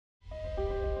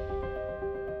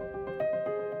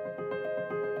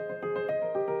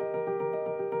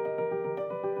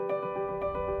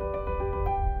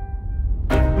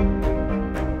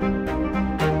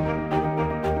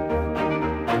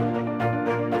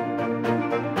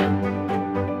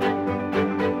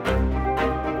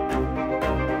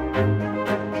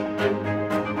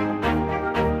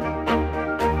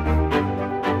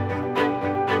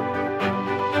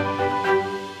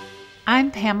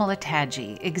Pamela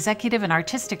Tadji, Executive and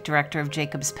Artistic Director of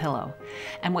Jacob's Pillow,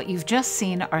 and what you've just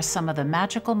seen are some of the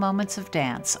magical moments of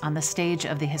dance on the stage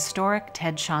of the historic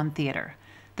Ted Shawn Theatre,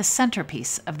 the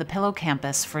centerpiece of the Pillow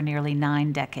campus for nearly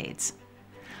 9 decades.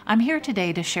 I'm here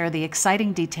today to share the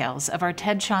exciting details of our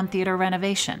Ted Shawn Theatre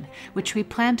renovation, which we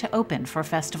plan to open for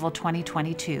Festival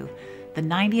 2022, the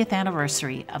 90th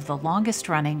anniversary of the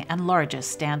longest-running and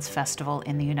largest dance festival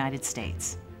in the United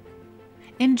States.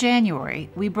 In January,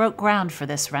 we broke ground for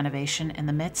this renovation in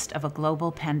the midst of a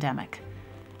global pandemic,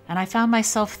 and I found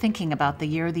myself thinking about the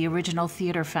year the original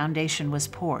theater foundation was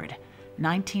poured,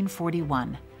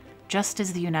 1941, just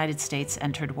as the United States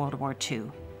entered World War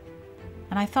II.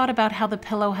 And I thought about how the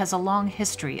Pillow has a long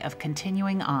history of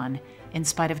continuing on in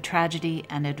spite of tragedy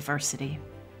and adversity.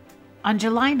 On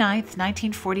July 9th,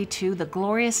 1942, the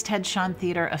glorious Ted Shawn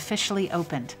Theatre officially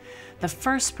opened, the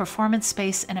first performance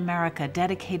space in America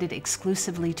dedicated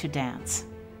exclusively to dance.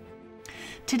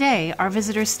 Today, our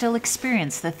visitors still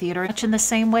experience the theater much in the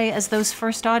same way as those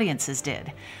first audiences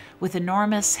did, with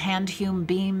enormous hand-hewn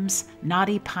beams,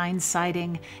 knotty pine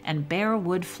siding, and bare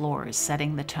wood floors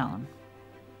setting the tone.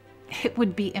 It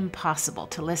would be impossible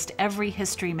to list every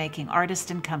history-making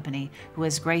artist and company who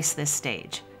has graced this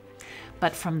stage.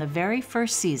 But from the very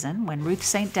first season, when Ruth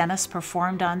St. Denis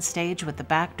performed on stage with the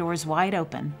back doors wide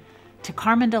open, to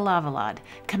Carmen de Lavallade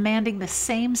commanding the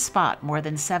same spot more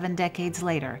than 7 decades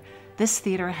later, this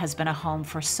theater has been a home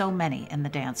for so many in the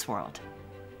dance world.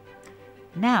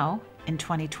 Now, in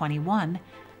 2021,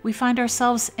 we find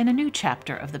ourselves in a new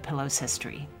chapter of the Pillow's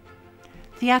history.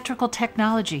 Theatrical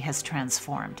technology has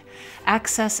transformed,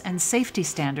 access and safety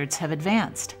standards have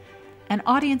advanced, and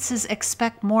audiences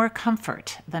expect more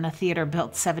comfort than a theater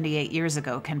built 78 years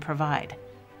ago can provide.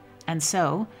 And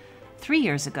so, 3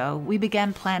 years ago, we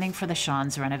began planning for the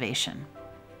Shawn's renovation.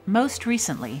 Most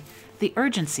recently, the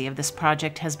urgency of this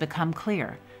project has become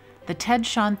clear. The Ted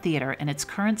Shawn Theatre in its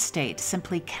current state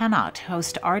simply cannot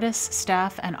host artists,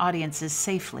 staff, and audiences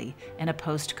safely in a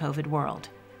post-COVID world.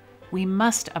 We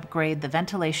must upgrade the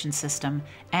ventilation system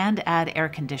and add air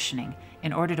conditioning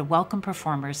in order to welcome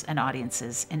performers and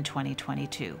audiences in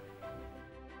 2022.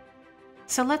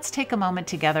 So let's take a moment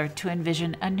together to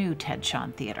envision a new Ted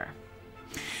Shawn Theatre.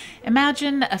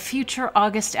 Imagine a future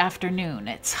August afternoon.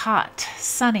 It's hot,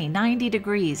 sunny, 90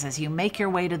 degrees as you make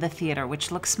your way to the theater, which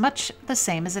looks much the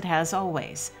same as it has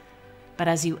always. But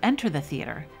as you enter the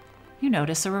theater, you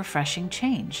notice a refreshing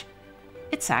change.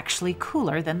 It's actually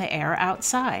cooler than the air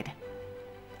outside.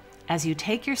 As you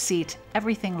take your seat,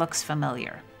 everything looks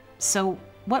familiar. So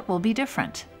what will be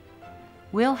different?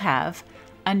 We'll have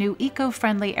a new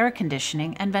eco-friendly air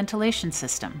conditioning and ventilation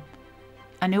system,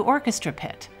 a new orchestra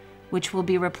pit, which will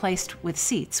be replaced with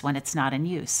seats when it's not in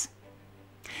use,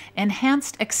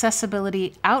 enhanced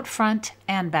accessibility out front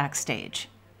and backstage,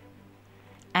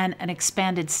 and an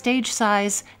expanded stage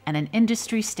size and an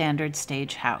industry-standard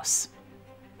stage house.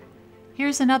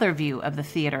 Here's another view of the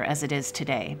theater as it is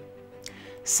today.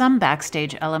 Some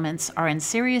backstage elements are in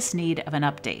serious need of an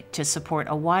update to support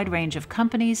a wide range of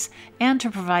companies and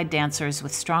to provide dancers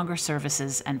with stronger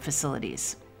services and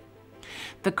facilities.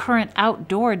 The current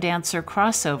outdoor dancer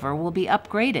crossover will be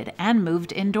upgraded and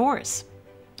moved indoors.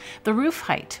 The roof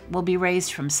height will be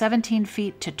raised from 17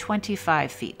 feet to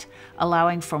 25 feet,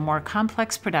 allowing for more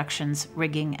complex productions,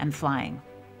 rigging, and flying.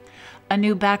 A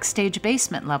new backstage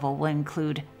basement level will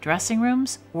include dressing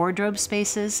rooms, wardrobe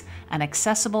spaces, an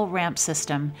accessible ramp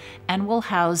system, and will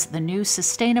house the new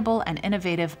sustainable and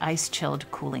innovative ice-chilled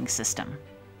cooling system.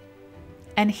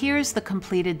 And here's the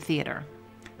completed theater.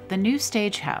 The new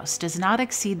stage house does not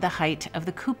exceed the height of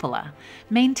the cupola,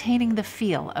 maintaining the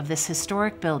feel of this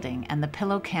historic building and the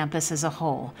Pillow campus as a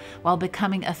whole, while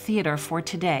becoming a theater for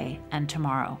today and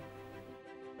tomorrow.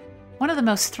 One of the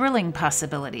most thrilling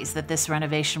possibilities that this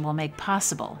renovation will make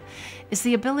possible is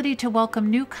the ability to welcome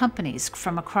new companies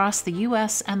from across the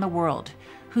U.S. and the world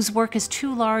whose work is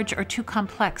too large or too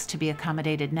complex to be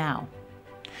accommodated now.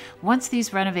 Once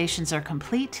these renovations are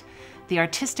complete, the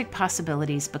artistic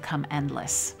possibilities become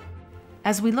endless.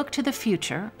 As we look to the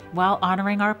future, while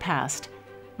honoring our past,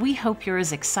 we hope you're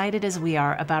as excited as we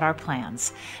are about our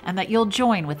plans, and that you'll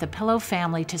join with the Pillow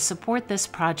family to support this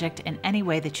project in any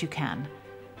way that you can.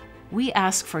 We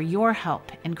ask for your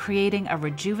help in creating a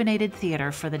rejuvenated theater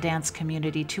for the dance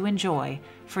community to enjoy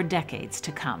for decades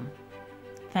to come.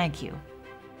 Thank you.